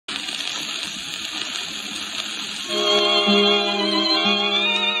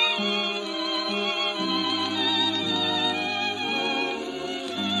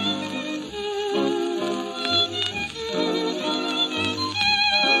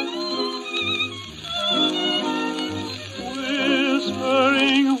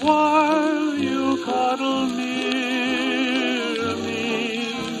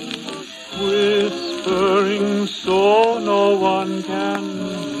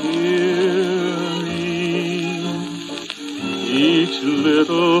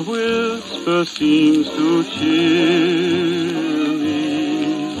little whisper seems to cheer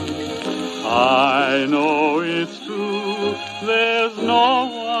me. I know it's true, there's no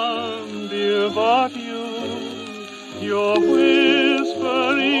one, dear, but you. You're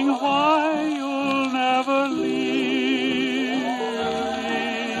whispering why you'll never leave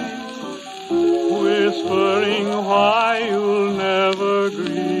me, whispering why you'll never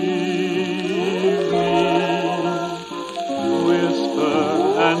grieve me. Whisper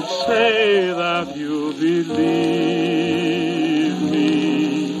and say that you believe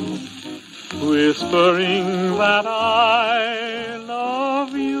me, whispering that I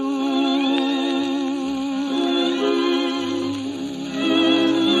love you.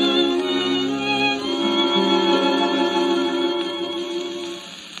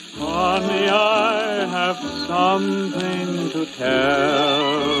 Honey, I have something to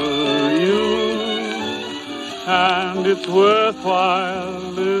tell you, and it's worthwhile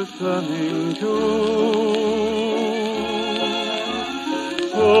listening to.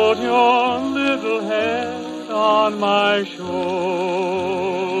 Put your little head on my shoulder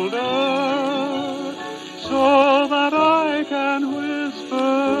so that I can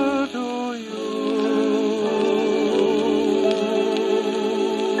whisper to you.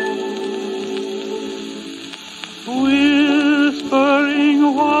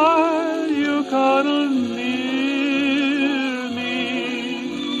 Whispering while you cuddle near me,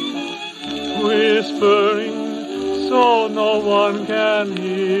 whispering so no one can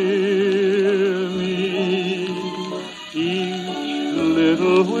hear me. Each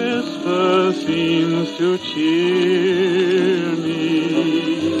little whisper seems to cheer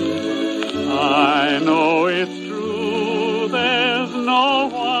me. I know it's true, there's no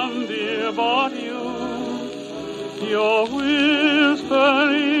one, dear, but you. You're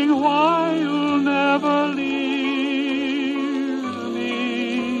whispering why you'll never leave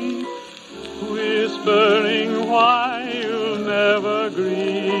me, whispering why you'll never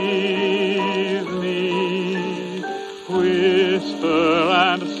grieve me. Whisper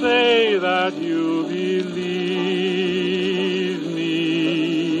and say that you